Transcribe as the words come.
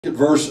At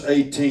verse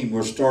 18,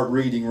 we'll start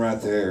reading right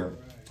there.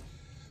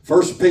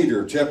 1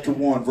 Peter chapter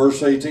 1,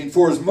 verse 18.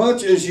 For as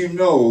much as you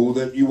know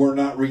that you were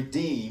not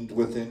redeemed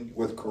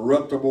with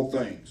corruptible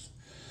things,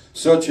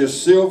 such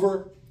as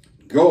silver,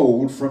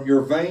 gold, from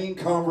your vain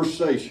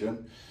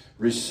conversation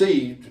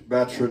received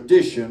by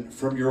tradition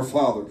from your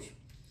fathers,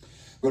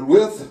 but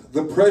with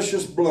the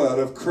precious blood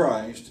of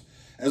Christ,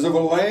 as of a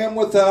lamb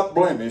without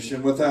blemish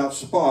and without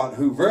spot,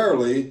 who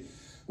verily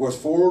was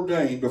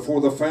foreordained before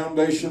the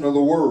foundation of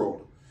the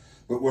world,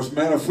 but was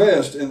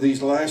manifest in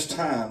these last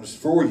times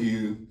for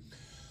you,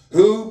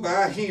 who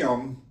by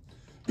him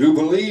do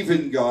believe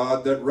in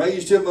God, that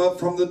raised him up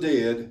from the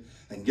dead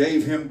and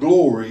gave him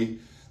glory,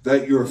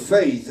 that your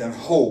faith and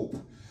hope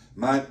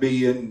might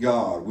be in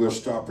God. We'll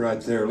stop right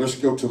there. Let's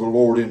go to the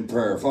Lord in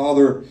prayer.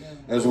 Father,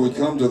 as we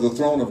come to the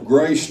throne of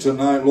grace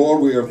tonight,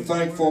 Lord, we are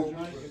thankful,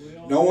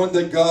 knowing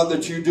that, God,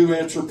 that you do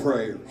answer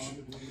prayers.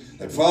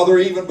 And Father,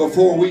 even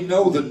before we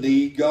know the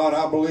need, God,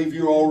 I believe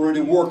you're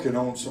already working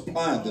on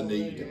supplying the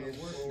need.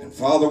 And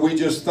Father, we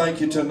just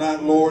thank you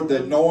tonight, Lord,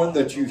 that knowing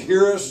that you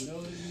hear us.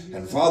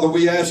 And Father,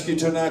 we ask you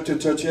tonight to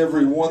touch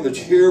everyone that's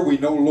here. We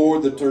know,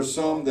 Lord, that there's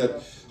some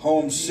that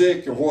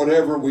homesick or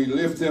whatever. We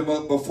lift them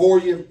up before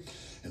you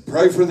and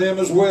pray for them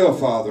as well,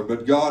 Father.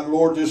 But God,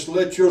 Lord, just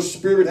let your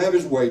Spirit have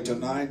his way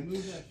tonight.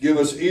 Give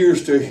us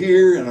ears to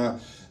hear and a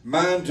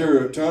mind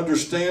to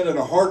understand and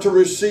a heart to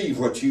receive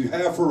what you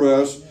have for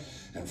us.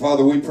 And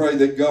Father, we pray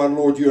that, God,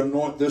 Lord, you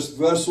anoint this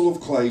vessel of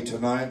clay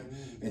tonight.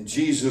 In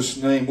Jesus'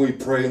 name we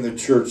pray, and the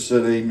church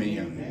said amen.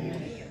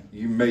 Amen.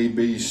 You may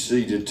be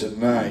seated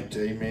tonight.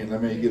 Amen.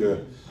 Let me get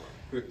a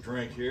quick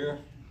drink here.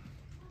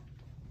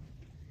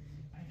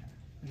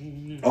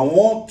 I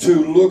want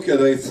to look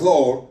at a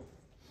thought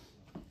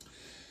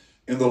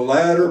in the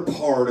latter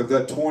part of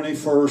that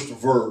 21st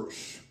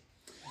verse,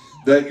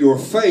 that your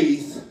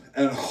faith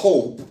and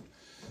hope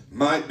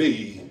might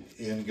be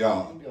in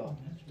God.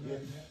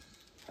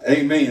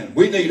 Amen.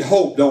 We need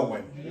hope, don't we?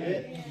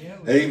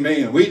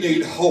 Amen. We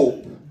need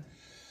hope.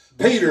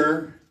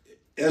 Peter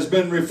has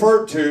been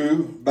referred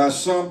to by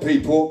some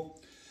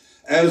people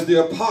as the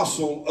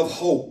apostle of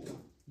hope,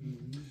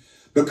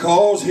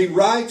 because he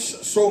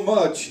writes so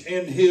much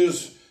in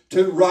his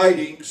two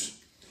writings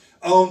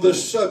on the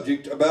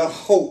subject about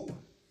hope.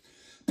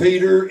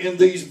 Peter in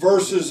these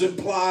verses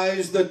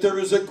implies that there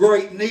is a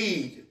great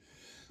need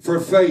for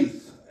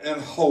faith and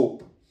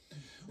hope.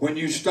 When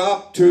you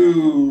stop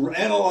to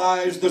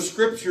analyze the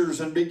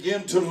scriptures and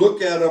begin to look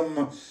at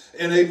them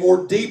in a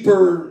more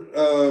deeper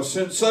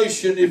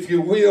sensation, if you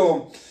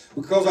will,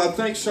 because I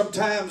think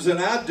sometimes,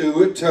 and I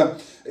do it,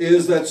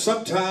 is that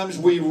sometimes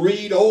we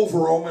read over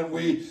them and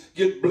we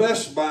get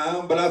blessed by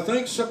them, but I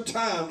think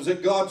sometimes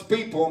that God's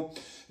people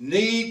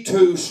need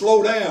to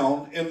slow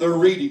down in their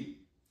reading.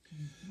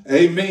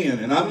 Amen.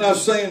 And I'm not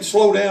saying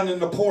slow down in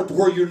the point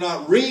where you're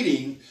not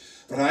reading,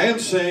 but I am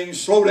saying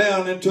slow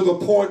down into the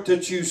point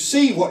that you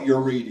see what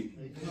you're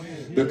reading.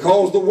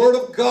 Because the Word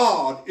of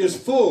God is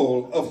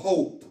full of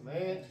hope.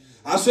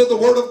 I said the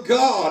Word of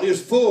God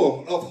is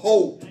full of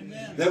hope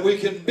that we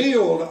can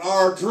build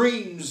our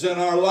dreams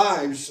and our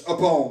lives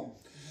upon.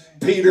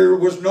 Peter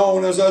was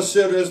known, as I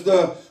said, as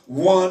the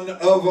one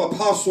of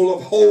apostle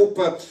of hope.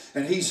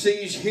 And he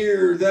sees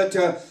here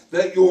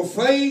that your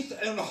faith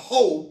and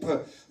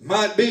hope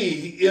might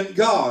be in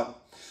God.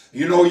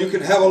 You know, you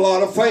can have a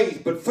lot of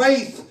faith, but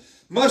faith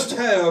must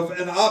have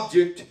an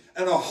object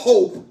and a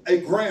hope, a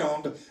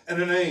ground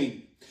and an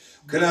aim.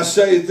 Can I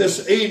say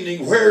this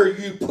evening, where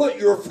you put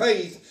your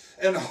faith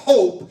and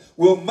hope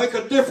will make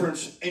a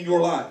difference in your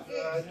life.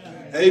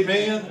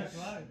 Amen.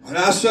 And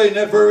I say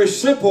that very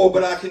simple,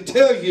 but I can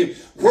tell you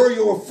where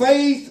your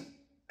faith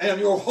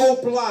and your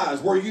hope lies,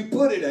 where you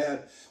put it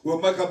at,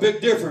 will make a big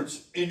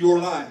difference in your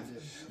life.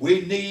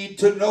 We need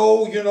to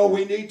know,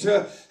 we need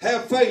to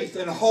have faith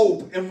and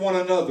hope in one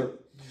another.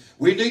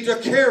 We need to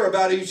care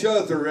about each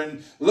other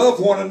and love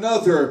one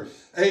another.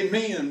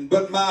 Amen.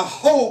 But my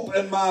hope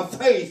and my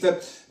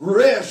faith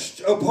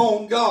rest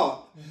upon God.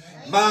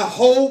 My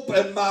hope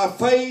and my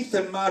faith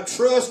and my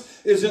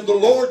trust is in the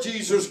Lord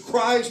Jesus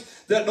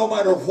Christ, that no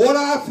matter what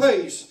I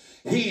face,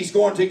 He's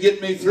going to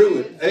get me through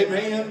it.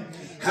 Amen.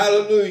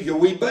 Hallelujah.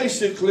 We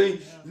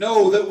basically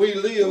know that we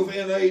live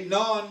in a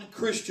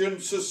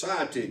non-Christian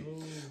society,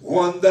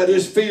 one that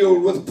is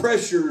filled with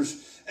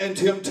pressures and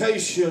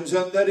temptations,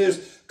 and that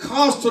is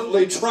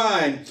constantly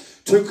trying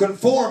to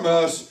conform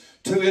us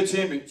to its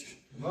image.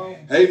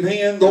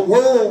 Amen. The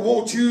world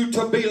wants you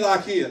to be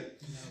like it.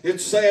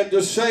 It's sad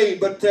to say,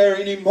 but there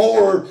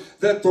anymore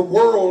that the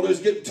world is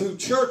getting too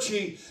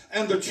churchy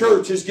and the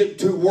church is getting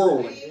too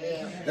worldly.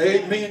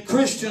 Amen.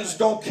 Christians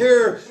don't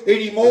care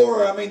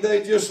anymore. I mean,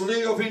 they just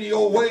live any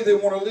old way they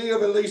want to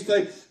live. At least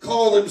they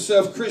call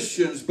themselves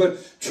Christians.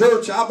 But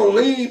church, I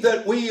believe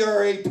that we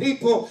are a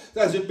people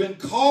that have been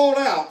called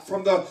out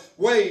from the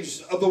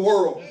ways of the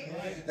world.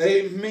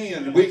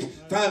 Amen. We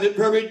find it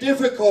very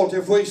difficult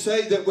if we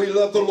say that we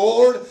love the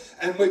Lord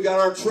and we got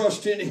our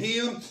trust in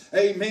Him.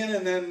 Amen.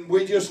 And then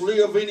we just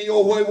live any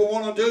old way we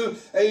want to do.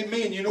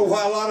 Amen. You know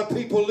why a lot of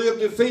people live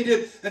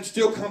defeated and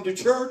still come to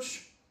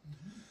church?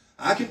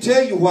 I can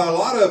tell you why a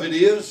lot of it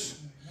is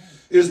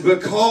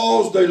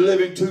because they're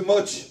living too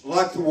much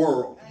like the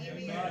world.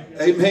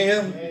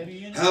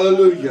 Amen.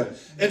 Hallelujah.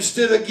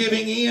 Instead of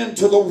giving in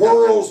to the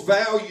world's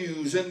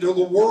values and to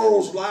the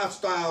world's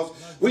lifestyles,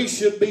 we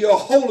should be a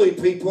holy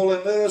people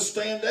and let us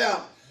stand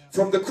out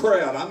from the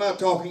crowd. I'm not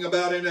talking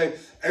about in an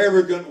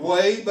arrogant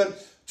way,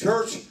 but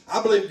church,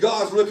 I believe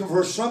God's looking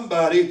for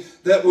somebody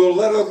that will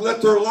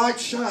let their light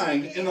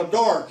shine in a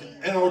dark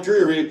and a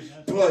dreary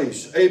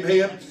place.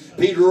 Amen.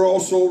 Peter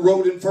also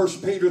wrote in 1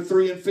 Peter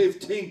 3 and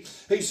 15,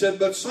 he said,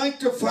 but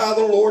sanctify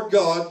the Lord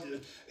God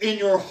in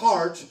your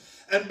hearts,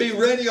 and be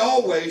ready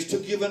always to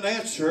give an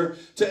answer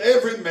to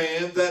every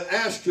man that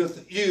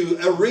asketh you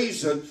a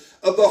reason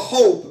of the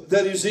hope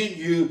that is in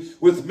you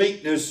with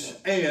meekness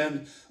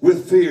and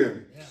with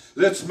fear. Yeah.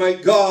 Let's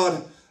make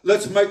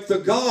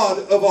the God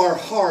of our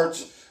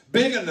hearts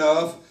big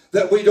enough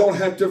that we don't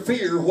have to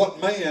fear what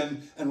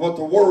man and what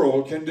the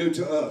world can do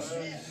to us.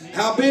 Amen.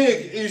 How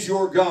big is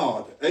your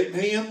God?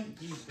 Amen.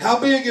 How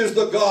big is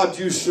the God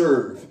you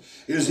serve?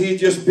 Is he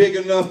just big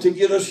enough to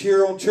get us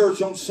here on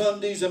church on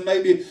Sundays and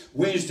maybe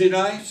Wednesday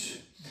nights?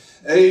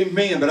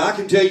 Amen. But I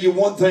can tell you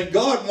one thing.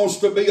 God wants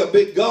to be a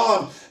big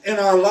God in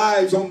our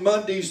lives on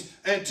Mondays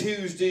and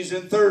Tuesdays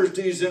and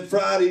Thursdays and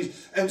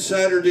Fridays and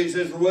Saturdays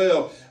as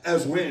well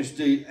as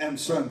Wednesday and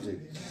Sunday.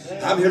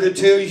 I'm here to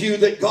tell you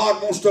that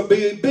God wants to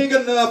be big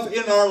enough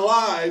in our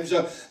lives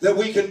that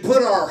we can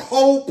put our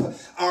hope,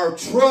 our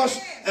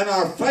trust, and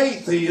our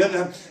faith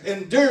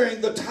in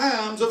during the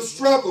times of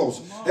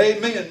struggles.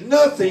 Amen.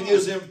 Nothing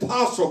is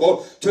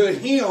impossible to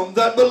him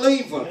that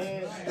believeth.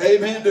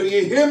 Amen. Do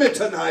you hear me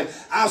tonight?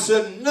 I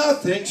said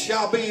nothing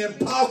shall be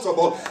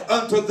impossible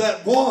unto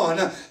that one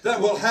that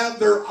will have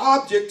their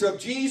object of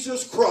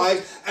Jesus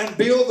Christ and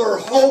build their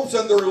hopes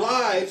and their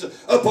lives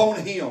upon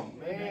him.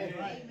 Amen.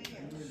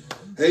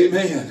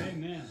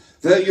 Amen.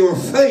 That your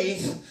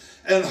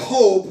faith and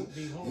hope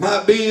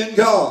might be in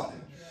God.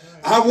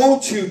 I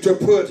want you to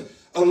put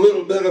a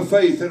little bit of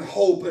faith and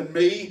hope in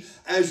me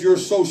as your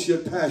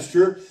associate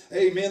pastor.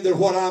 Amen. That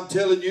what I'm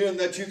telling you and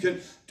that you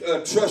can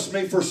trust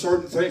me for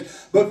certain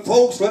things. But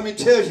folks, let me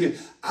tell you,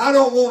 I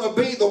don't want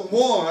to be the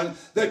one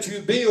that you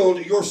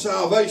build your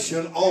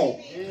salvation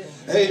on.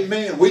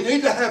 Amen. We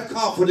need to have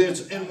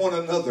confidence in one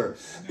another.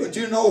 But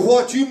you know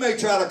what? You may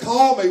try to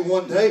call me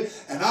one day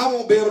and I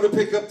won't be able to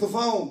pick up the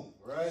phone.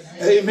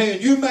 Amen.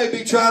 You may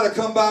be trying to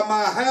come by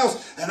my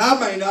house and I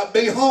may not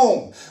be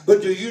home.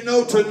 But do you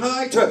know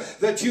tonight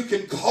that you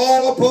can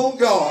call upon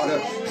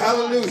God?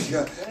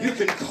 Hallelujah. You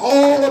can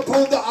call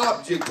upon the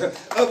object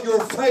of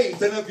your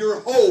faith and of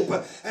your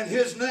hope, and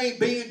his name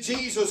being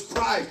Jesus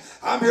Christ.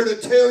 I'm here to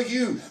tell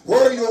you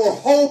where your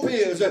hope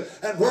is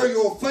and where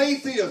your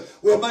faith is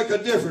will make a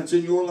difference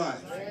in your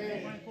life.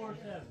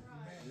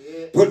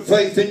 Put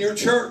faith in your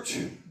church.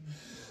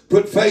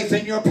 Put faith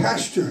in your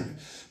pastor.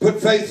 Put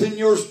faith in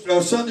your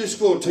Sunday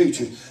school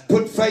teacher.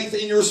 Put faith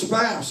in your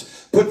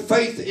spouse. Put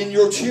faith in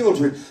your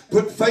children.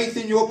 Put faith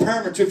in your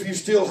parents if you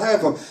still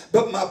have them.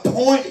 But my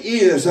point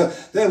is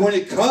that when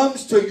it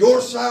comes to your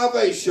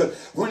salvation,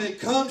 when it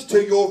comes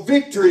to your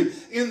victory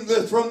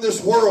from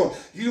this world,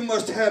 you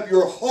must have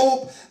your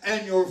hope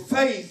and your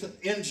faith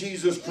in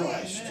Jesus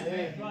Christ.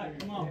 Amen.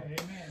 Come on.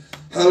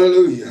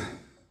 Hallelujah.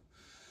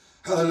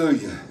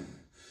 Hallelujah.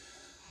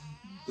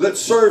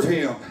 Let's serve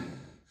him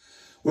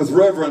with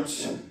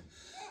reverence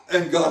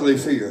and godly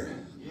fear.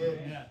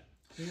 Yeah.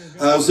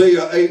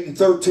 Isaiah 8 and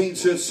 13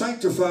 says,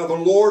 sanctify the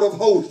Lord of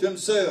hosts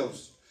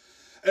themselves,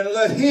 and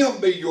let him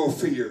be your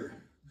fear,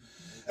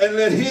 and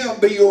let him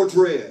be your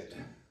dread.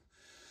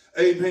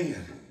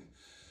 Amen.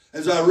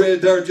 As I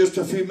read there just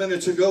a few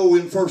minutes ago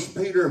in 1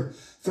 Peter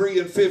 3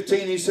 and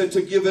 15, he said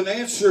to give an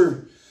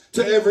answer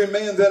to every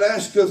man that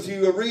asketh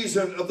you a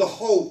reason of the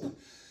hope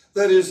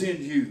that is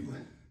in you.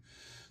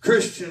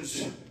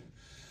 Christians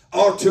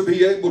are to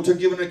be able to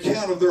give an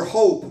account of their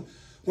hope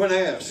when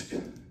asked.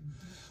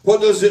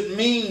 What does it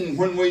mean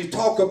when we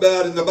talk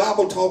about, and the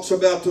Bible talks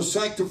about to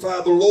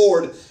sanctify the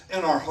Lord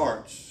in our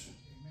hearts?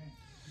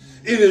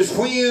 It is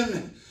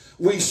when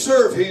we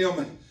serve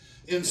him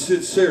in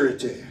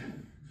sincerity.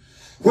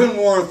 When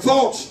our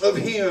thoughts of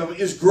him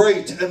is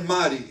great and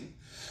mighty.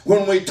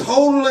 When we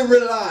totally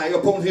rely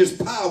upon his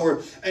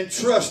power and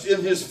trust in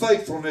his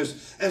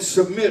faithfulness and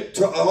submit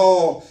to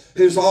all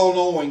his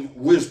all-knowing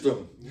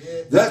wisdom.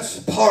 That's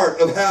part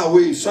of how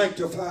we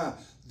sanctify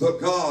the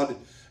God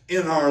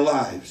in our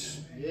lives.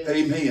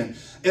 Amen.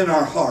 In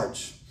our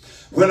hearts.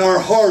 When our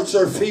hearts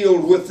are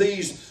filled with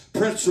these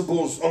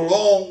principles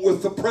along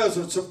with the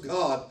presence of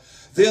God,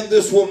 then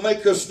this will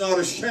make us not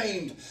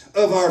ashamed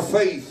of our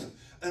faith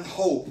and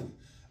hope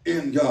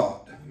in God.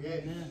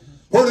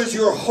 Where does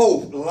your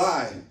hope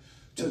lie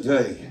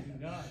today?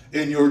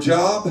 In your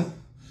job?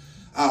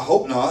 I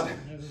hope not.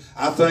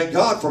 I thank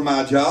God for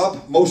my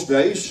job most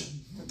days.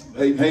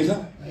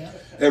 Amen.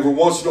 Every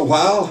once in a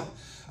while,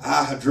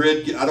 I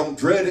don't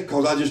dread it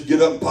because I just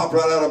get up and pop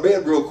right out of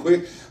bed real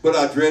quick, but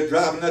I dread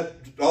driving that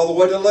all the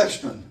way to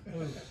Lexington.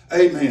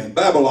 Amen.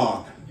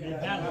 Babylon.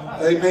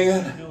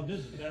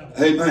 Amen.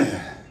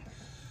 Amen.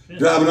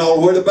 Driving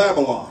all the way to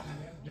Babylon.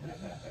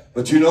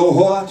 But you know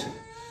what?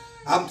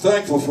 I'm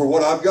thankful for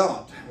what I've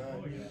got.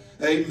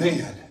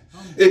 Amen.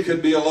 It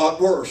could be a lot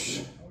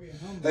worse.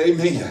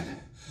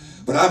 Amen.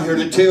 But I'm here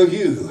to tell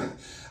you,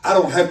 I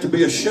don't have to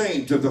be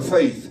ashamed of the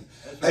faith.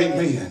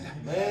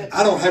 Amen.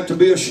 I don't have to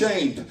be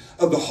ashamed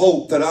of the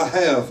hope that I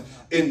have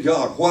in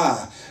God.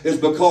 Why? Is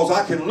because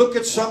I can look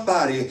at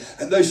somebody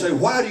and they say,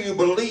 why do you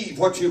believe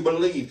what you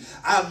believe?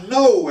 I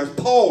know, as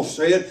Paul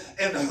said,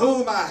 in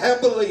whom I have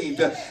believed,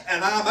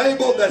 and I'm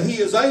able, that he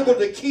is able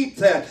to keep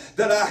that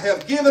I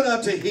have given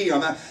unto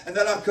him, and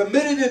that I've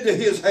committed into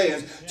his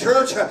hands.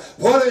 Church,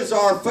 what is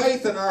our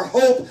faith and our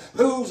hope?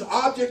 Whose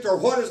object, or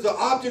what is the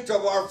object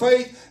of our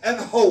faith and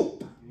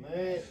hope?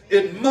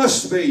 It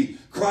must be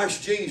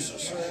Christ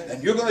Jesus.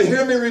 And you're going to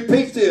hear me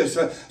repeat this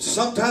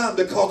sometime,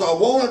 because I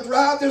want to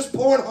drive this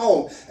point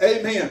home.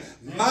 Amen.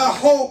 My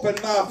hope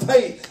and my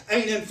faith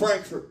ain't in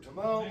Frankfurt.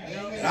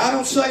 And I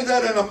don't say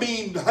that in a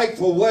mean,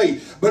 hateful way,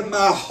 but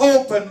my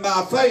hope and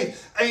my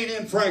faith ain't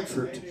in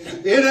Frankfurt.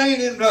 It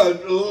ain't in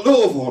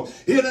Louisville.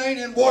 It ain't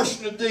in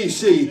Washington,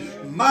 D.C.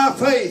 My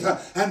faith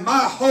and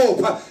my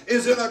hope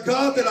is in a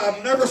God that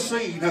I've never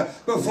seen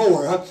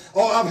before.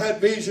 Oh, I've had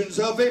visions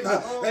of him.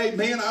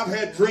 Amen. I've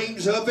had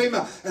dreams of him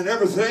and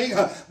everything.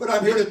 But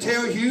I'm here to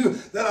tell you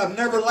that I've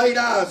never laid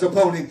eyes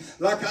upon him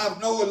like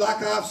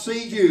I've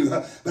seen you.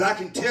 But I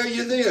can tell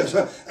you this,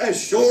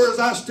 as sure as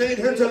I stand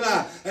here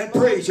tonight and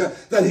preach,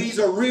 that he's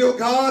a real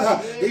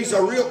God. He's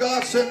a real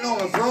God sitting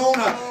on a throne.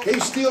 He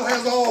still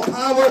has all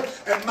power,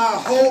 and my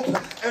hope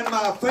and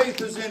my faith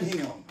is in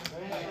him.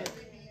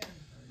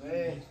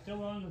 He's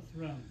still on the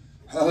throne.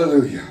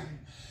 Hallelujah.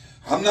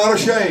 I'm not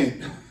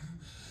ashamed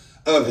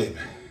of him.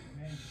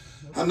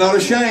 I'm not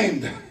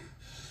ashamed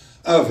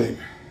of him.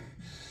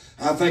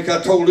 I think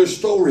I told this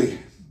story.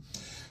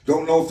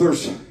 Don't know if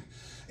there's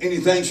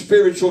anything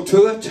spiritual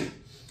to it.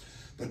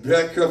 But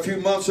back a few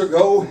months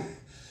ago,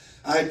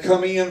 I had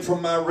come in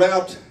from my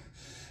route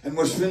and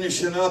was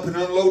finishing up and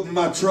unloading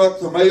my truck,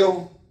 the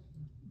mail.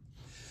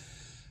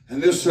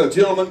 And this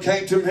gentleman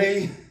came to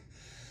me,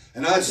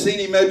 and I'd seen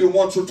him maybe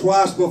once or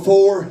twice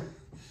before.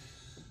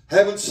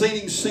 Haven't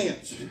seen him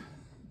since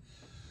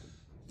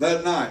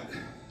that night.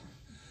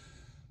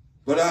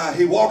 But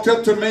he walked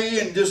up to me,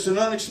 and just an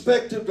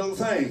unexpected little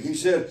thing. He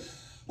said, I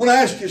want to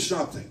ask you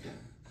something.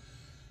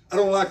 I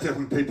don't like that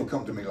when people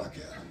come to me like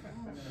that,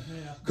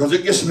 because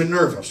it gets me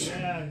nervous.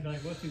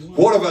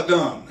 What have I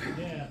done?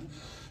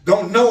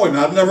 Don't know him.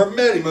 I've never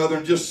met him other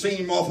than just seen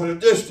him off at a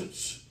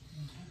distance.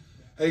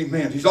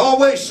 Amen. He's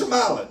always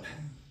smiling.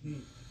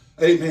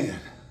 Amen.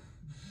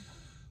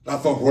 I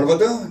thought, what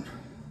have I done?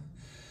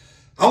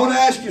 I want to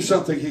ask you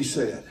something, he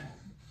said.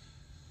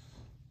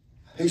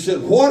 He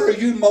said, what are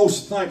you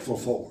most thankful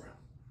for?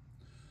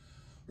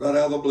 Right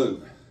out of the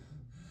blue.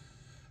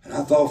 And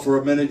I thought for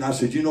a minute, and I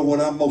said, you know what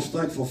I'm most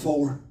thankful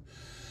for?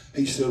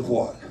 He said,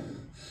 what?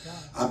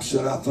 I'm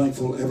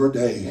thankful every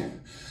day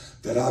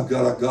that I've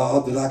got a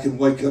God that I can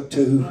wake up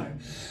to,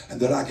 and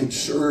that I can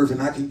serve,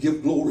 and I can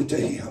give glory to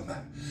him.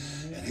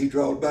 And he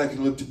drawed back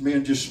and looked at me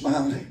and just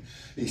smiled.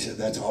 He said,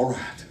 that's all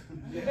right.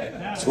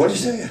 That's what he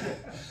said.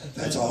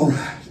 That's all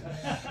right.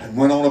 And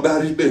went on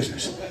about his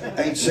business.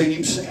 Ain't seen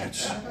him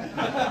since.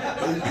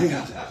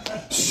 Amen.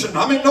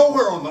 I mean,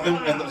 nowhere on the...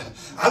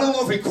 I don't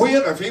know if he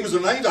quit or if he was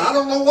an angel. I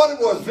don't know what it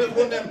was. If it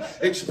was them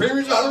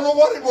experiences, I don't know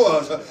what it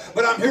was.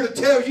 But I'm here to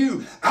tell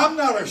you, I'm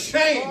not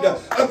ashamed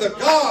of the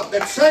God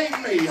that saved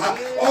me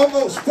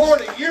almost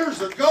 40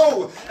 years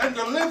ago and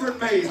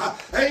delivered me.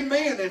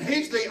 Amen. And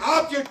he's the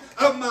object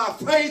of my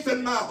faith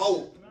and my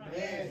hope.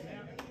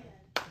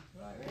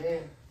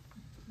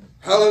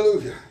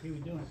 Hallelujah.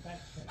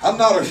 I'm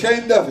not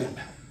ashamed of him.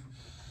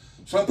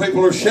 Some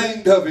people are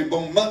ashamed of him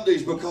on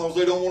Mondays because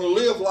they don't want to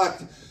live like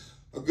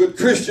a good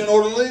Christian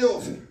ought to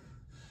live.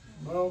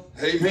 Well,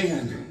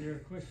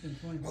 amen.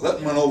 Well,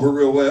 that went over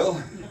real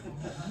well.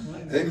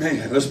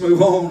 Amen. Let's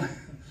move on.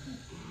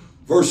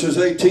 Verses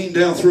 18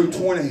 down through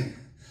 20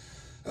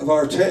 of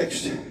our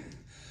text.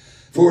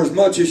 For as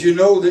much as you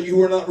know that you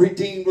were not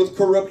redeemed with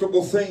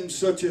corruptible things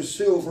such as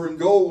silver and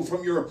gold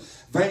from your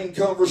vain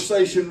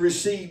conversation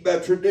received by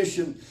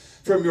tradition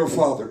from your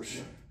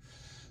fathers,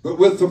 but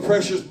with the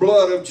precious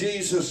blood of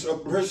Jesus, the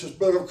precious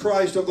blood of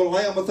Christ, of the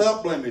Lamb,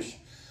 without blemish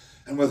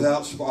and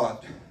without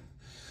spot,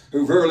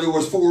 who verily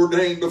was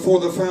foreordained before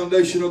the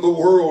foundation of the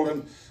world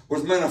and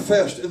was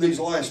manifest in these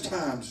last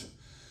times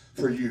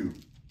for you.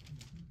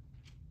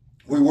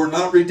 We were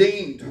not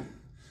redeemed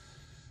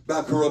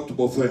by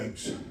corruptible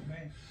things.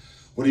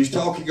 When he's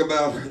talking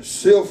about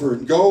silver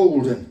and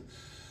gold and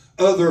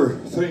other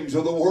things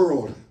of the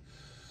world,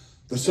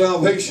 the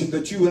salvation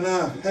that you and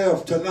I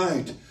have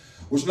tonight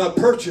was not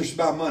purchased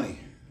by money.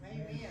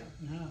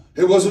 Amen.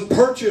 It wasn't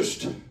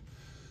purchased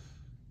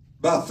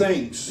by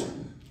things.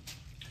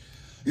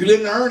 You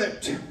didn't earn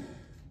it.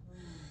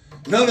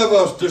 None of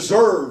us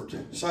deserved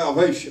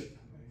salvation.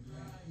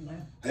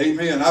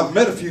 Amen. I've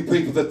met a few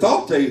people that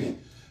thought they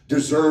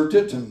deserved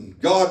it, and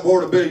God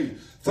ought to be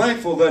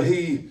thankful that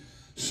he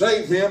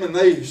saved them and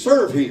they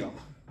serve him.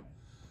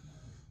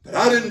 But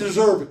I didn't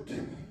deserve it.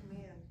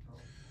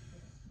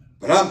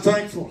 But I'm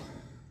thankful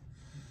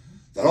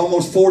But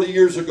almost 40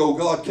 years ago,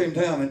 God came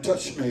down and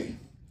touched me.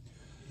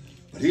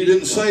 But He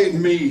didn't save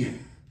me,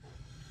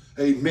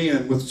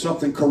 amen, with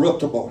something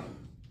corruptible.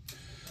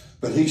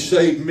 But He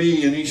saved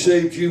me, and He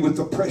saved you with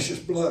the precious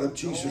blood of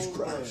Jesus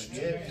Christ.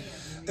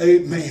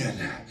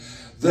 Amen.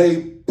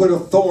 They put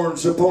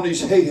thorns upon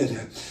His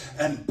head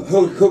and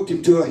hooked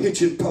Him to a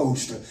hitching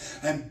post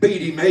and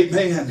beat Him,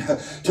 amen,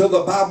 till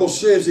the Bible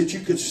says that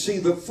you could see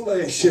the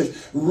flesh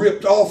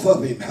ripped off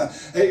of Him,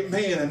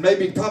 amen, and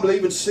maybe probably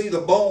even see the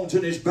bones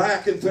in His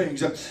back and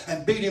things,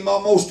 and beat Him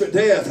almost to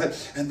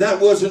death. And that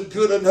wasn't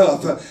good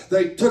enough.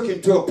 They took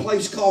Him to a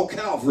place called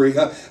Calvary,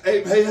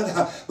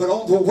 amen, but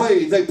on the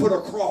way they put a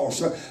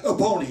cross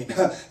upon Him,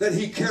 that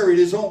He carried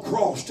His own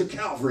cross to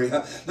Calvary.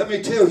 Let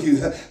me tell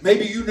you,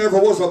 maybe you never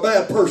was a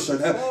bad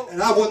person,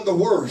 and I wasn't the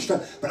worst,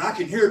 but I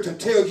can hear to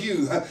tell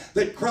you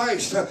that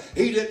Christ,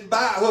 He didn't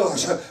buy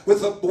us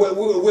with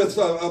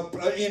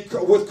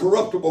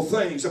corruptible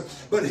things,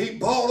 but He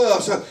bought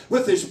us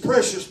with His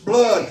precious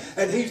blood,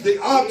 and He's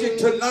the object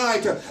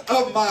tonight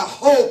of my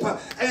hope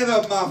and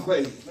of my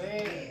faith.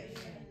 Man.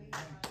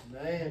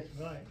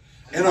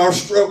 In our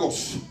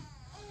struggles,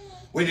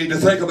 we need to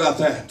think about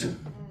that,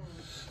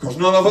 because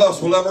none of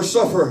us will ever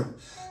suffer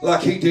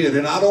like He did.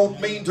 And I don't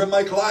mean to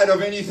make light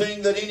of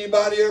anything that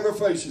anybody ever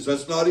faces.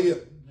 That's not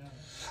it.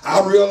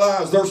 I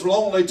realize there's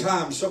lonely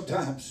times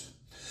sometimes.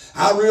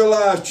 I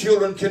realize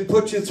children can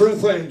put you through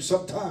things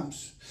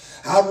sometimes.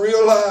 I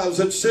realize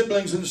that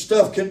siblings and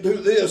stuff can do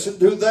this and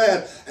do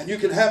that, and you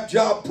can have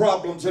job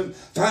problems and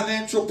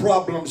financial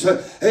problems.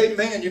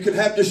 Amen. You can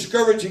have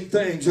discouraging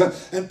things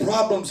and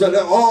problems that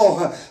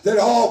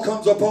all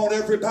comes upon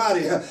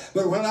everybody.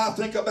 But when I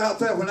think about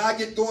that, when I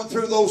get going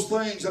through those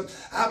things,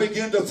 I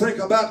begin to think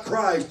about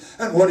Christ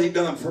and what He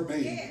done for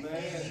me.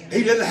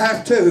 He didn't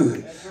have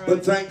to,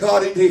 but thank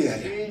God He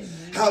did.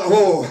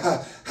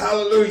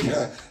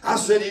 Hallelujah. I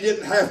said He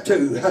didn't have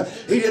to.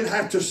 He didn't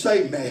have to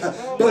save me,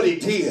 but He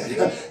did.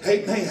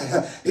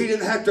 Amen. He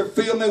didn't have to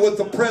fill me with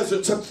the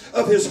presence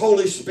of His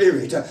Holy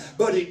Spirit,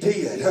 but He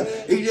did.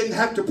 He didn't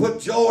have to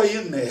put joy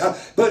in me,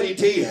 but He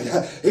did.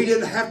 He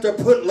didn't have to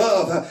put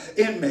love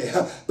in me,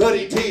 but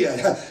He did.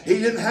 He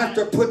didn't have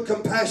to put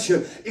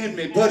compassion in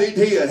me, but He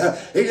did.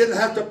 He didn't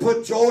have to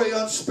put joy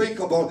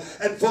unspeakable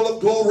and full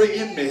of glory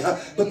in me,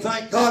 but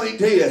thank God He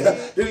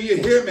did. Do you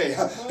hear me?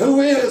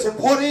 Who is and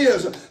what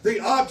is the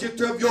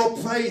object of your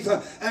faith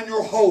and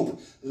your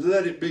hope?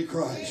 Let it be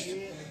Christ,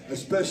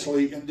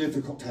 especially in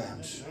difficult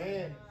times.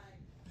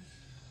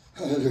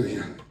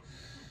 Hallelujah.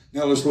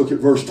 Now let's look at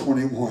verse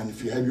 21.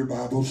 If you have your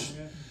Bibles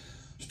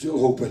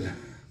still open.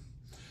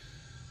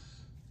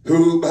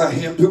 Who by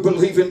Him who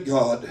believe in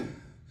God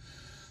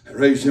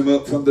raised Him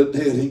up from the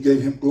dead and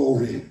gave Him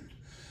glory,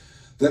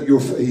 that your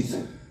faith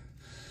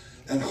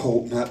and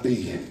hope might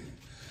be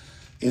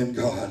in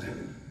God.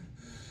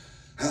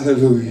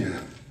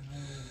 Hallelujah.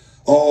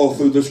 All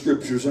through the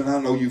scriptures, and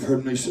I know you've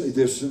heard me say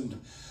this in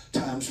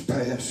times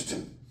past,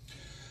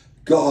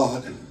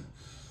 God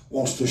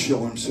wants to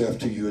show Himself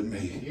to you and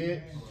me. Yeah.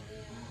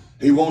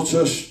 He wants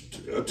us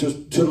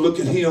to look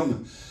at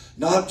Him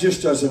not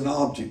just as an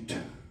object.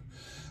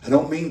 I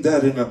don't mean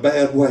that in a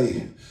bad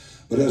way,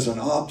 but as an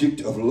object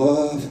of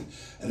love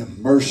and of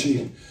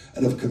mercy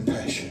and of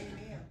compassion.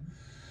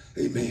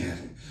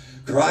 Amen.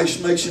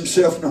 Christ makes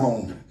Himself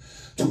known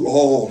to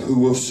all who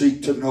will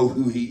seek to know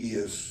who He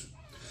is.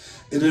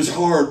 It is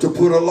hard to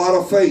put a lot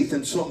of faith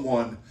in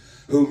someone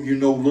whom you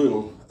know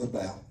little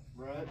about.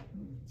 Right.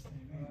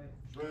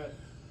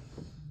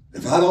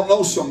 If I don't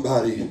know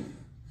somebody,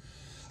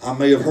 I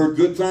may have heard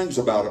good things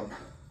about them.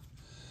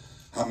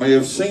 I may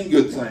have seen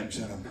good things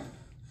in them.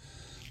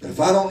 But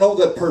if I don't know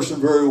that person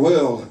very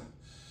well,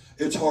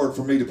 it's hard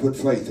for me to put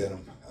faith in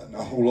them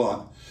a whole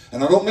lot.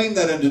 And I don't mean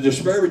that into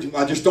disparaging.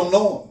 I just don't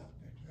know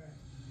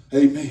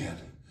them. Amen.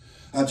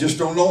 I just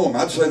don't know them.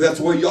 I'd say that's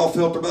the way y'all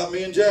felt about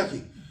me and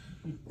Jackie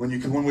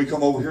when we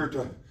come over here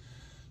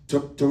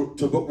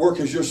to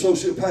work as your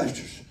associate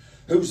pastors.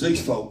 Who's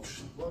these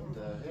folks? What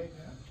the heck?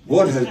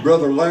 What has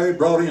Brother Larry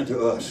brought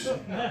into us?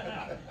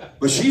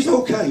 But she's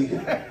okay.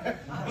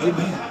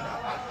 Amen.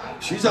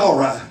 She's all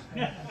right.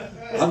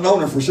 I've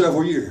known her for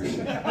several years.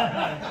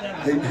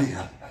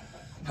 Amen.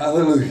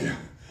 Hallelujah.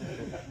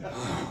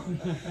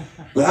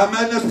 But I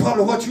imagine that's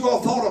probably what you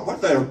all thought of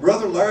what that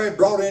Brother Larry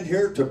brought in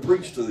here to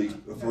preach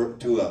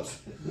to us.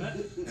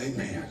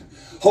 Amen.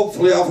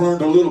 Hopefully I've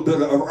earned a little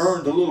bit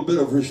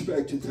of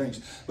respect in things.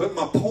 But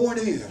my point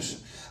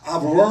is,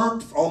 I've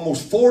learned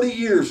almost 40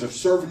 years of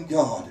serving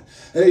God.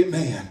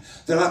 Amen.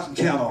 That I can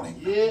count on Him.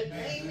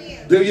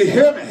 Yeah. Do you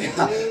hear me?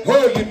 Yeah.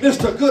 Oh, you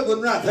missed a good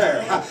one right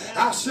there.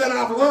 I said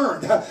I've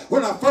learned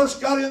when I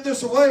first got in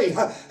this way.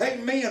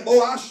 Amen.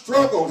 Boy, I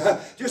struggled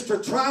just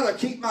to try to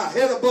keep my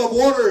head above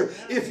water,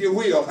 if you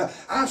will.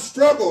 I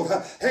struggled.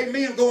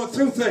 Amen. Going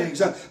through things.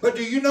 But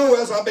do you know,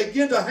 as I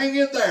begin to hang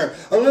in there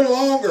a little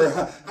longer,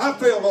 I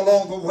failed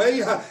along the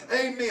way.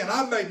 Amen.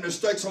 I made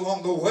mistakes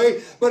along the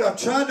way, but I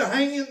tried to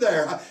hang in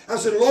there. I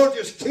said, Lord,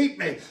 just keep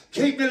me.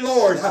 Keep me,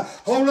 Lord.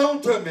 Hold on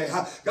on to me.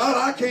 God,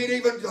 I can't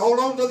even hold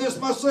on to this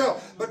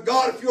myself. But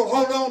God, if you'll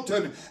hold on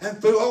to me.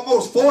 And through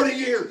almost 40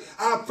 years,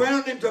 I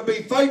found him to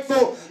be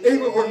faithful.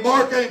 Even when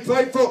Mark ain't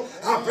faithful,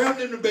 I found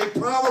him to be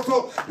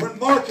powerful. When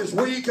Mark is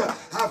weak,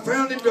 I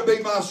found him to be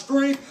my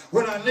strength.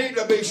 When I need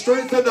to be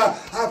strengthened,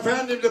 I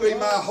found him to be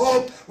my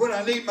hope. When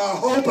I need my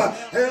hope,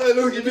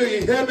 hallelujah, do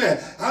you hear me?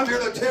 I'm here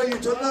to tell you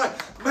tonight,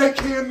 make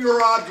him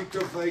your object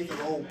of faith and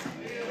hope.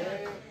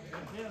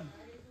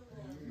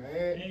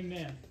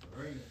 Amen.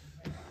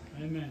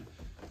 Amen.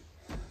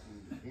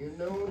 You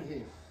know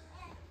him.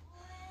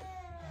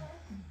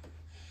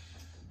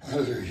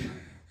 Hallelujah.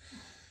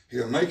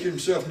 He'll make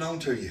himself known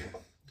to you.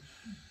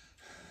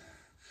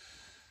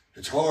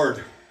 It's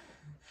hard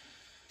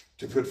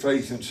to put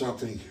faith in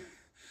something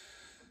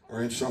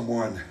or in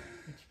someone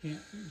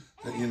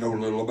that you know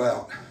little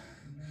about.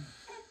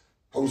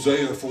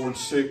 Hosea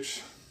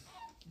 4:6.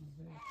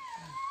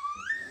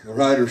 The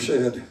writer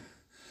said,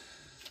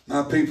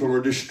 my people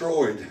are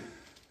destroyed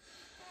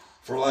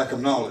for lack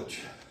of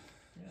knowledge,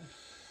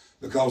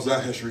 because thou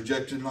hast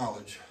rejected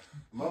knowledge.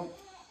 Amen.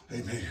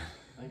 Amen.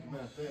 Think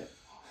about that.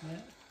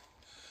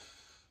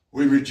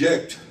 We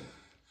reject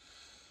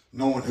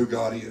knowing who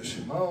God is.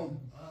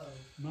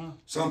 Amen.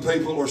 Some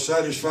people are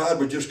satisfied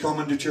with just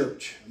coming to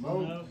church.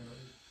 Amen.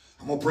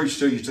 I'm going to preach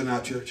to you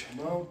tonight, church.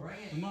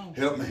 Amen.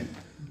 Help me.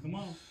 Come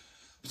on.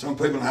 Some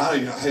people,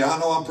 hey, I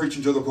know I'm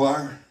preaching to the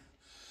choir.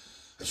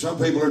 Some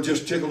people are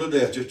just tickled to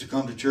death just to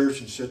come to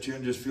church and sit here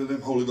and just feel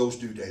them Holy Ghost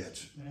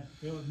doodads.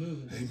 Feel it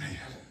moving. Amen.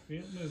 Feel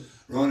it moving.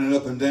 Running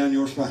up and down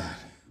your spine.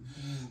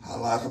 I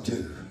like them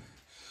too.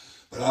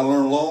 But I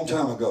learned a long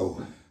time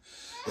ago,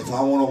 if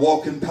I want to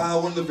walk in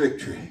power and the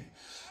victory,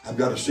 I've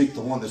got to seek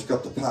the one that's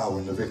got the power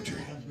and the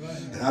victory.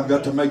 And I've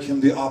got to make him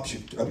the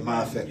object of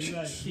my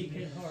affections.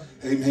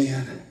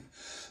 Amen.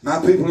 My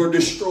people are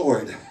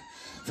destroyed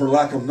for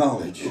lack of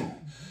knowledge.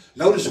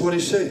 Notice what he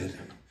said.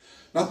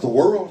 Not the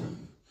world.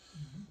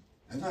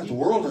 And not the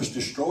world that's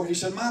destroyed. He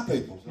said, my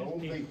people.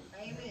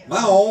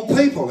 My own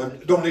people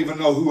that don't even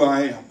know who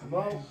I am.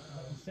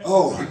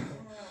 Oh.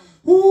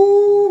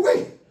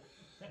 Woo-wee.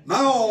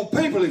 My own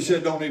people, he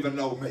said, don't even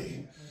know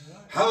me.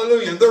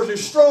 Hallelujah. And they're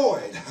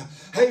destroyed.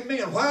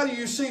 Amen. Why do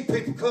you see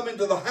people come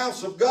into the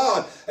house of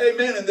God?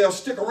 Amen. And they'll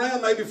stick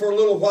around maybe for a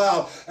little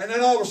while. And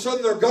then all of a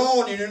sudden they're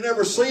gone and you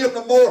never see them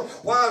no more.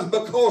 Why? It's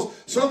because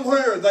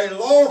somewhere they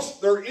lost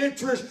their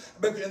interest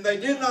and they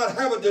did not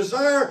have a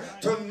desire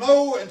to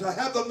know and to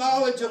have the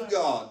knowledge of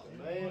God.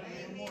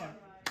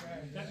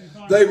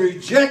 They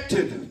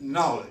rejected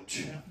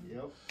knowledge.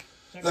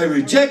 They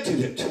rejected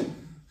it.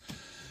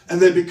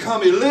 And they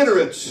become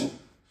illiterates.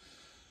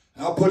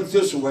 I'll put it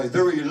this way.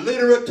 They're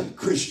illiterate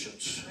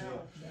Christians.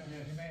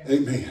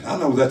 Amen. I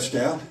know that's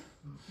down.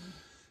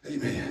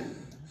 Amen.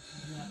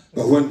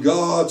 But when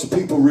God's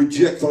people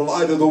reject the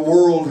light of the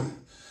world,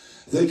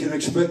 they can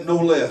expect no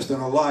less than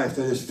a life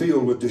that is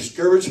filled with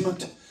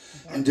discouragement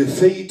and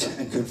defeat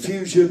and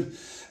confusion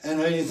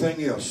and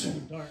anything else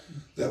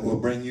that will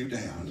bring you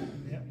down.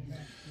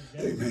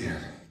 Amen.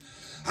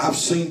 I've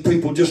seen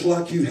people just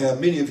like you have.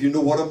 Many of you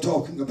know what I'm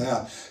talking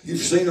about.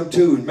 You've seen them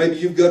too, and maybe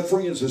you've got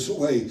friends this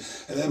way.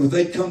 And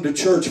they'd come to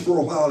church for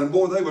a while, and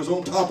boy, they was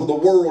on top of the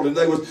world, and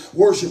they was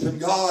worshiping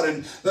God,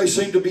 and they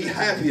seemed to be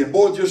happy, and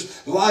boy,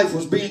 just life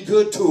was being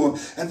good to them.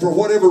 And for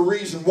whatever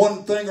reason,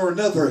 one thing or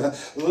another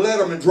led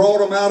them and draw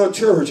them out of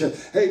church.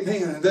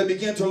 Amen. And they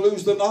begin to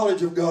lose the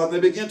knowledge of God, and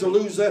they begin to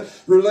lose that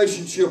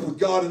relationship with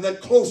God and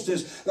that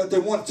closeness that they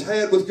once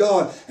had with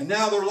God. And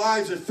now their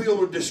lives are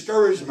filled with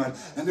discouragement,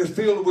 and they're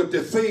filled with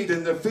defeat,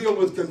 and they're filled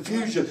with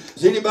confusion.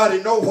 Does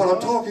anybody know what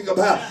I'm talking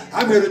about?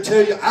 I'm here to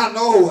tell you, I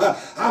know.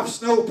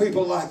 I've known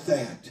people like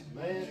that.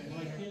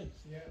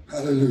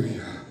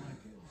 Hallelujah.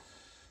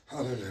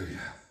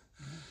 Hallelujah.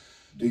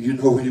 Do you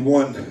know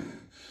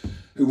anyone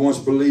who once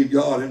believed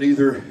God and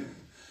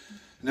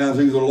now has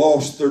either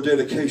lost their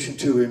dedication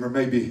to him or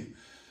maybe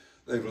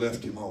they've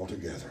left him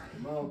altogether?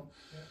 Amen.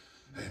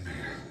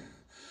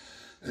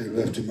 They've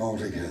left him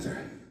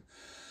altogether.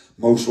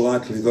 Most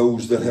likely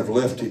those that have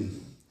left him,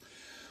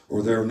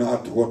 or they're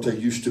not what they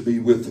used to be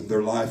with them,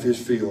 their life is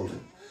filled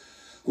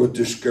with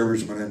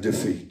discouragement and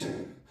defeat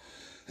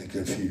and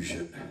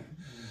confusion.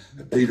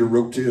 And Peter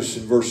wrote this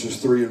in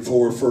verses 3 and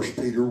 4 of 1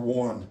 Peter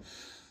 1.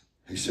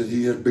 He said,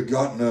 he has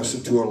begotten us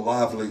into a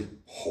lively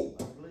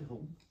hope.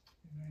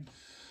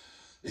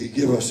 He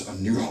gave us a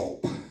new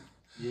hope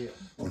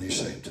when he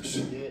saved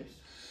us.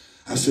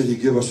 I said he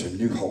gave us a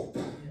new hope.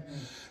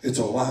 It's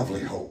a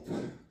lively hope.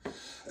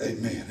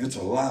 Amen. It's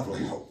a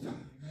lively hope.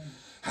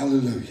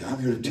 Hallelujah. I'm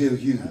here to tell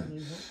you,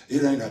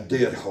 it ain't a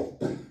dead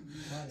hope.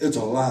 It's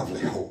a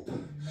lively hope.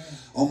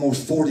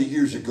 Almost 40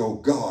 years ago,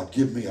 God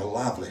gave me a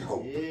lively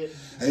hope.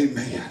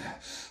 Amen.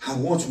 I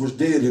once was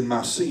dead in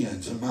my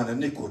sins and my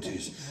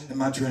iniquities and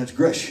my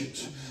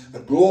transgressions.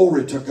 But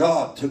glory to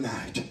God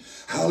tonight.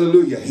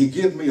 Hallelujah. He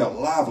give me a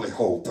lively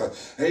hope.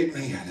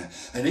 Amen.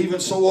 And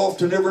even so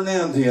often, every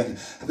now and then,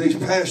 these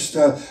past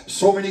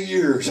so many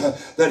years,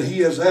 that he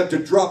has had to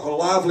drop a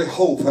lively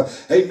hope.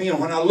 Amen.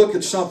 When I look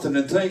at something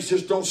and things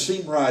just don't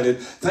seem right, and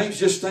things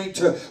just ain't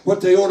what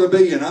they ought to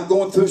be, and I'm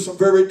going through some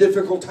very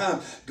difficult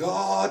times,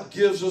 God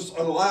gives us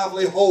a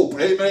lively hope.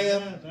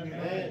 Amen.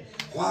 Amen.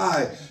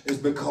 Why? It's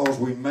because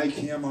we make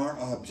him our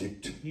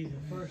object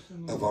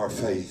of our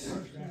faith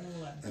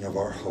and of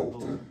our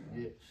hope.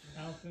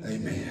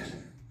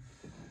 Amen.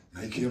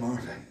 Make him our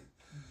faith.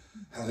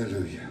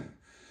 Hallelujah.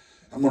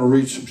 I'm going to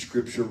read some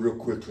scripture real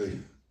quickly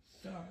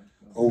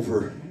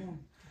over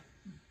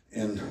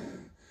in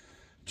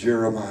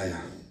Jeremiah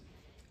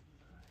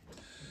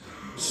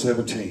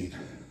 17.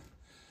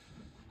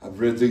 I've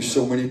read these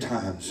so many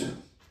times.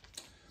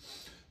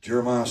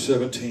 Jeremiah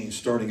 17,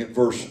 starting at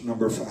verse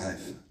number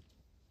 5.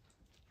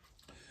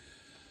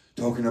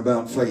 Talking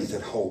about faith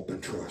and hope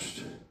and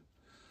trust.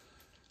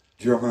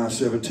 Jeremiah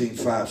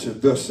 17:5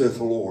 says, Thus saith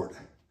the Lord,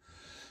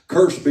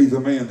 Cursed be the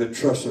man that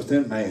trusteth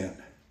in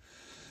man,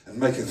 and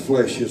maketh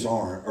flesh his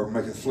arm,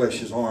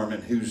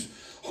 and whose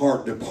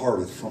heart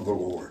departeth from the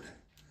Lord.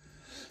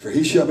 For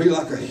he shall be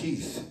like a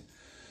heath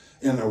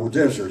in a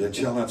desert, and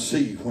shall not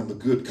see when the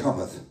good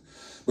cometh,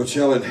 but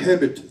shall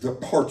inhabit the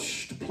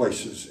parched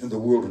places in the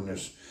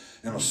wilderness,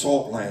 in a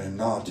salt land and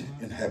not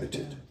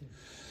inhabited.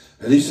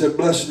 And he said,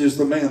 Blessed is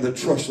the man that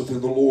trusteth in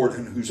the Lord,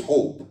 and whose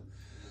hope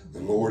the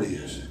Lord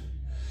is.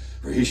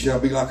 For he shall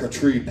be like a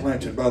tree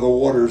planted by the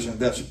waters, and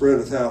that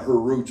spreadeth out her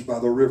roots by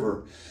the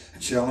river,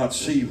 and shall not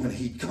see when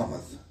heat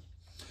cometh.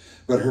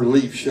 But her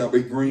leaf shall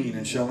be green,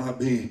 and shall not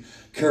be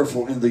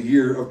careful in the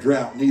year of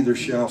drought, neither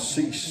shall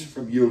cease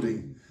from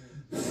yielding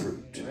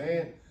fruit.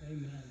 Amen.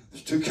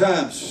 There's two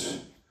kinds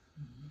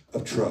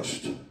of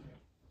trust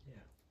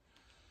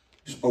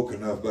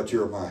spoken of by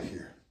Jeremiah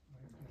here.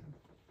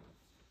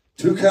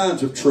 Two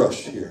kinds of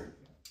trust here.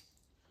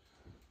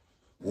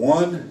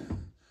 One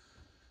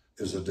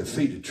is a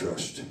defeated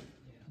trust.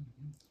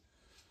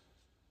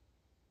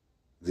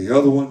 The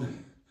other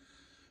one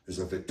is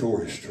a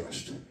victorious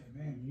trust.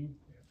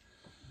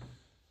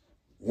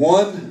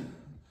 One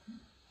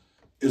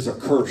is a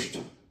cursed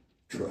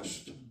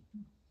trust.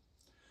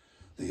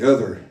 The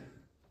other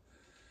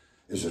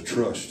is a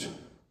trust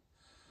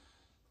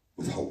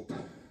with hope.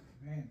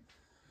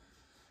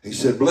 He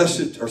said,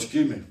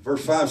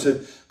 verse 5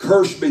 said,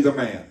 Cursed be the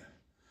man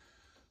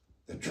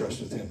that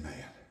trusteth in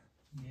man.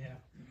 Yeah.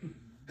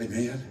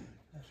 Amen.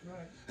 That's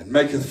right. And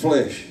maketh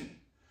flesh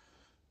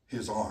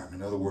his arm.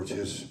 In other words,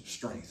 his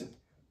strength.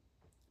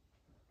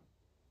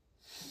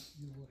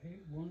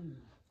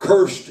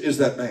 Cursed is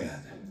that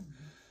man.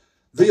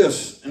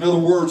 This, in other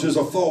words, is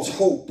a false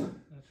hope. That's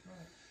right.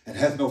 And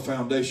hath no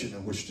foundation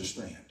in which to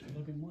stand.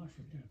 Look in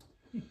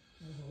Washington.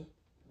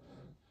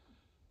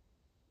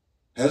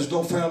 Has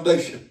no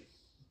foundation.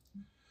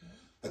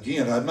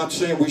 Again, I'm not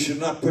saying we should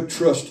not put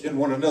trust in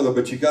one another,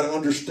 but you got to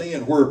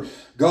understand where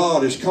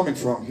God is coming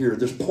from here.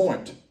 This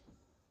point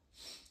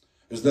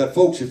is that,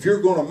 folks, if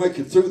you're going to make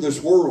it through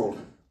this world,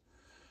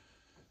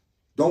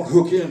 don't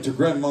hook into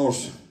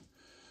grandma's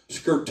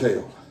skirt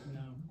tail.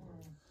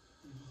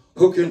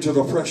 Hook into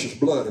the precious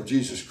blood of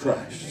Jesus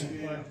Christ.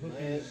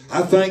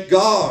 I thank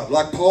God,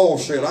 like Paul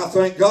said, I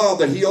thank God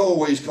that he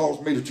always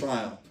caused me to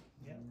triumph.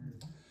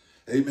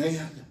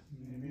 Amen.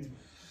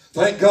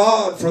 Thank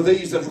God for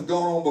these that have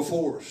gone on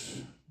before us.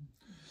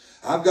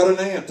 I've got an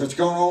aunt that's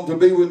gone on to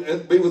be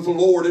with the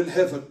Lord in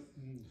heaven.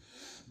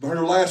 But in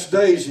her last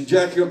days, and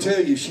Jackie will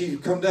tell you, she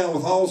come down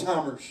with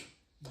Alzheimer's.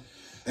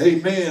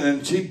 Amen.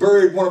 And she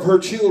buried one of her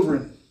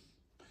children.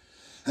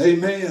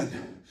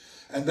 Amen.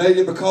 And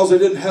because they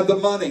didn't have the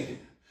money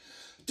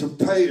to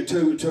pay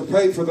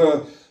for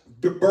the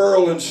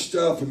burial and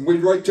stuff, and we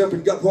raked up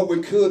and got what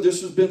we could.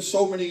 This has been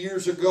so many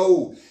years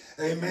ago.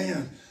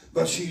 Amen.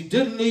 But she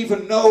didn't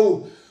even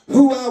know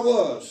who I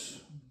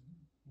was.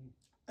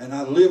 And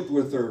I lived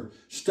with her,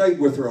 stayed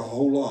with her a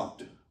whole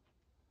lot.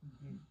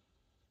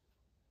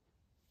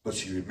 But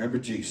she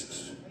remembered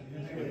Jesus.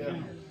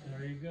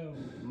 There you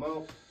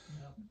go.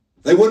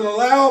 They wouldn't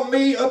allow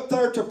me up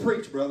there to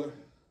preach, brother.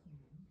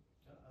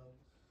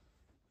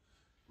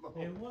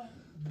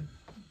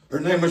 Her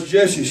name was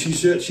Jessie.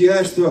 She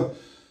asked the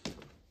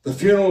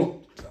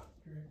funeral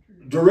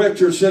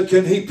director, said,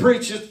 can he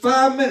preach just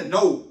 5 minutes?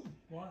 No.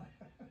 Why?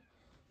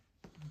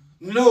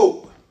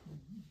 No.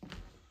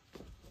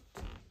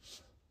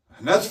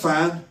 And that's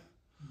fine.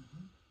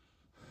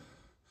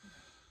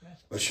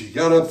 But she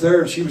got up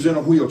there and she was in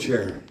a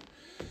wheelchair.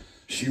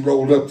 She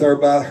rolled up there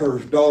by her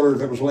daughter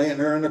that was laying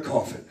there in the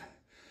coffin.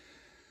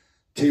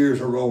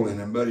 Tears are rolling,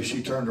 and buddy,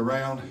 she turned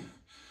around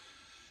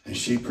and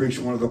she preached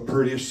one of the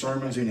prettiest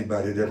sermons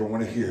anybody'd ever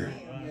want to hear.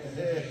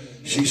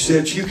 She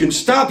said, you can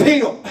stop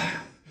him,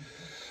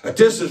 but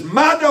this is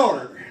my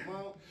daughter.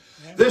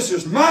 This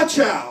is my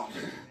child.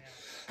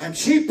 And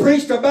she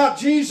preached about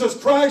Jesus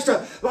Christ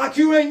like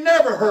you ain't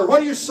never heard.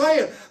 What are you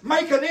saying?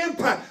 Make an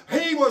impact.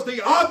 He was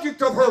the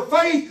object of her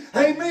faith.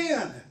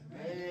 Amen.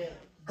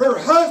 Her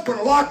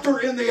husband locked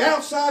her in the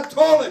outside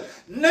toilet,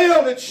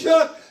 nailed it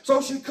shut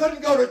so she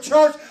couldn't go to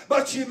church,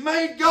 but she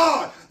made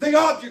God the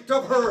object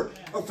of her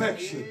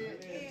affection.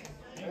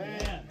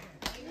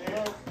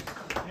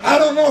 I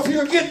don't know if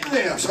you're getting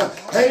this.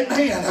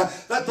 Amen.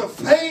 That the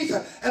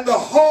faith and the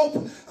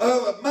hope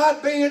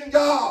might be in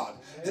God.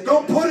 And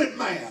don't put it,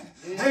 man.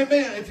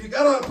 Amen. If you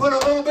got to put a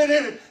little bit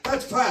in it,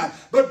 that's fine.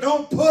 But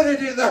don't put it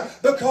in there,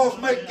 because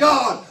make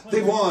God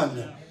the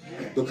one.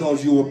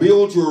 Because you will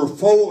build your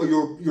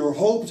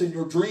hopes and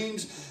your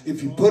dreams.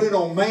 If you put it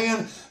on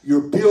man,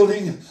 you're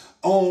building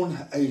on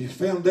a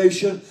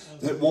foundation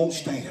that won't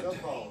stand.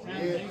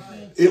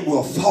 It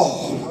will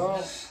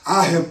fall.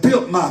 I have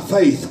built my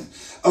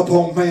faith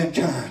upon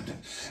mankind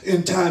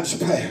in times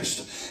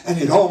past, and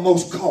it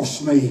almost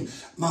cost me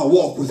my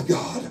walk with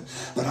God.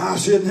 But I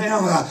said, now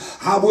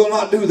I will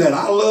not do that.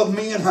 I love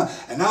men,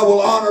 and I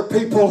will honor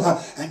people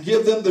and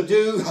give them the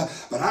due.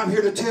 But I'm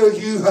here to tell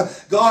you,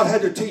 God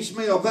had to teach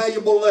me a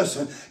valuable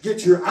lesson.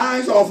 Get your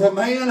eyes off of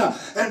man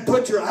and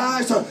put your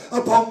eyes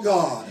upon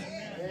God.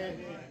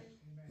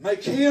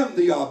 Make him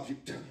the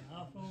object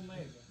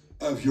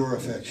of your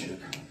affection.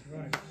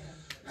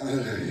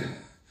 Hallelujah.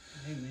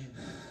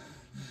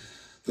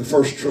 The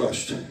first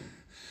trust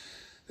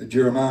that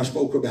Jeremiah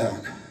spoke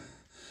about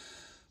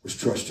was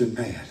trust in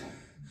man.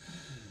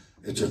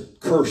 It's a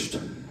cursed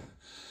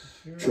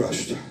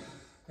trust.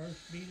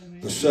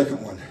 The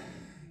second one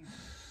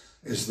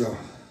is the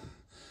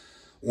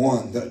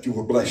one that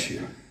will bless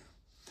you.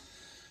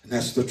 And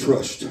that's the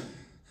trust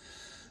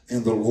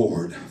in the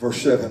Lord.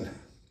 Verse 7.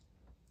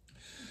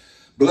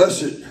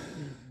 Blessed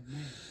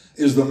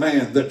is the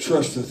man that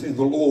trusteth in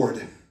the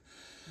Lord,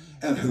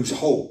 and whose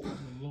hope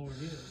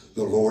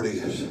the Lord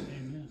is.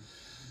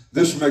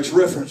 This makes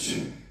reference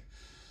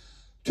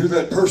to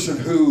that person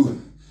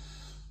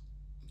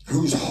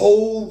whose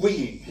whole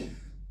being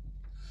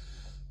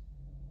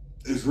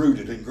is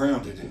rooted and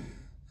grounded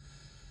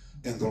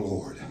in the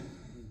Lord.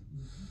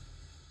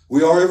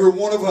 We are, every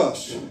one of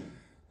us,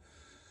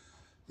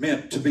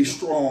 meant to be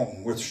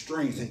strong with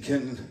strength and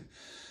can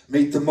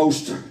meet the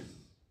most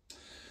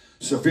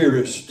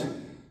severest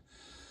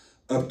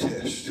of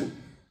tests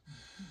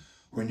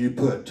when you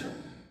put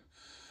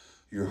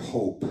your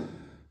hope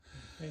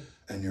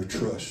and your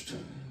trust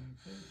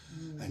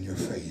and your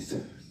faith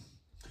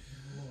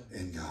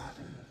in God.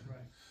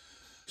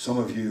 Some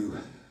of you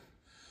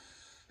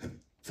have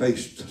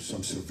faced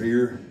some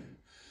severe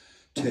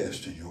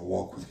tests in your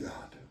walk with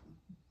God.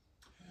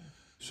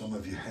 Some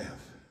of you have.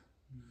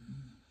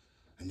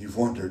 And you've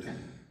wondered,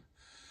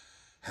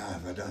 how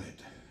have I done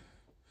it?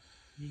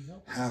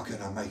 How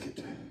can I make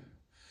it?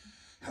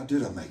 How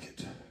did I make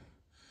it?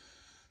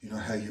 You know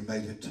how you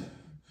made it?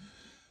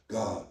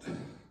 God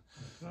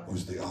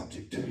was the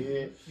object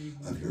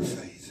of your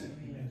faith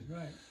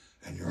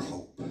and your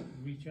hope.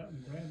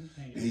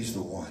 He's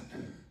the one.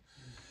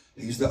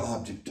 He's the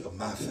object of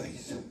my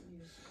faith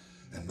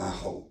and my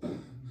hope.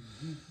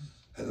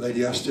 That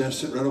lady I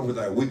sit right over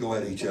there, we go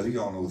at each other.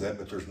 Y'all know that,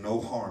 but there's no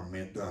harm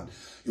meant done.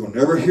 You'll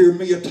never hear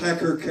me attack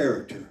her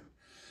character,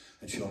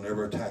 and she'll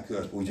never attack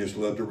us. We just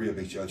love to rib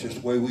each other. It's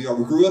just the way we are.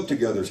 We grew up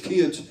together as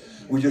kids.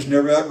 We just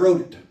never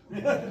outgrowed it.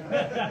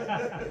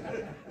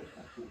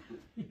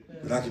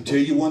 But I can tell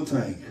you one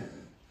thing.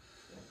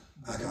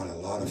 I got a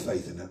lot of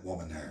faith in that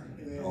woman there,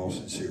 in all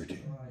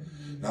sincerity.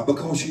 Not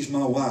because she's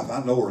my wife.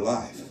 I know her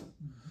life.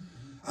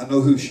 I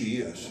know who she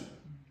is.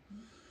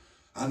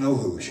 I know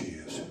who she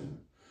is.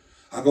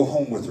 I go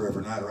home with her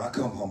every night, or I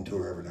come home to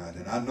her every night,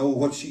 and I know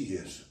what she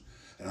is.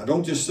 And I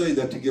don't just say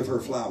that to give her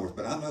flowers,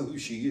 but I know who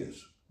she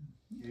is.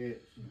 You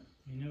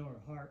know her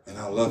heart. And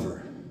I love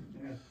her.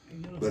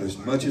 But as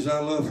much as I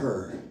love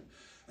her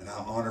and I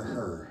honor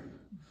her,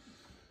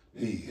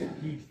 he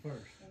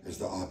is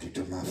the object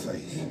of my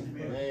faith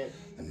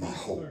and my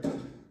hope.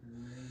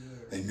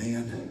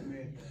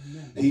 Amen.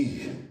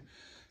 He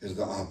is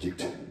the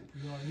object.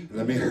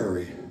 Let me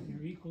hurry.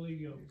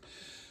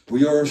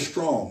 We are as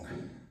strong,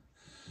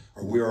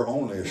 or we are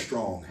only as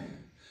strong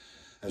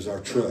as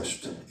our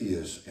trust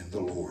is in the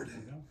Lord.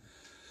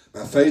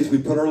 By faith, we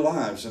put our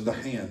lives in the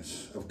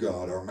hands of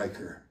God, our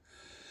Maker.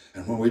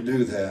 And when we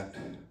do that,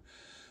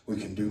 we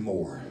can do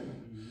more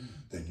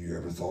than you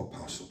ever thought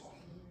possible.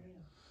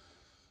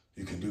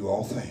 You can do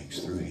all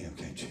things through him,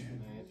 can't you?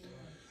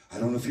 I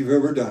don't know if you've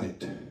ever done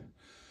it,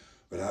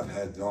 but I've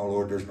had, oh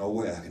Lord, there's no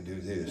way I can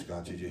do this.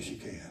 God said, yes, you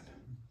can.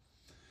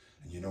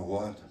 And you know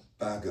what?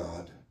 By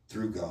God,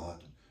 through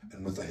God,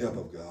 and with the help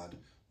of God,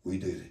 we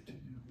did it.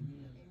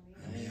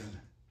 Amen.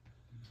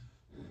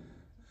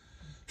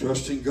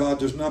 Trusting God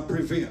does not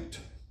prevent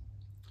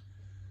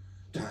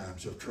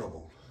times of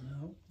trouble.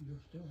 No, you'll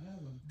still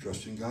have them.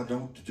 Trusting God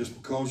don't,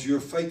 just because you're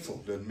faithful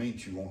doesn't mean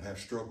you won't have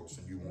struggles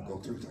and you won't go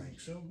through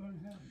things. Still gonna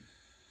have them.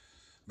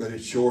 But it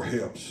sure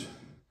helps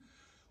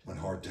when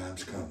hard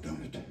times come,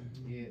 don't it?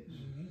 Yes.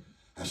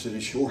 I said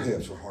it sure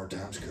helps when hard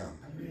times come.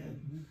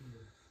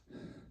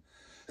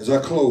 As I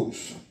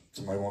close,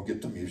 somebody want to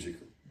get the music.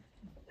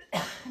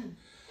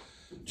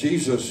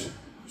 Jesus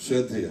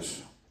said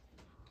this,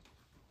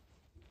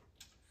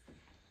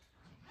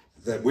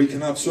 that we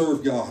cannot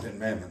serve God and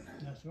mammon.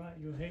 That's That's right.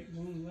 You'll hate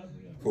one and love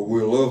the other. For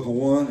we'll love the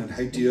one and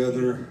hate the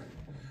other,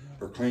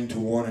 or cling to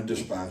one and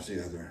despise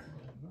the other.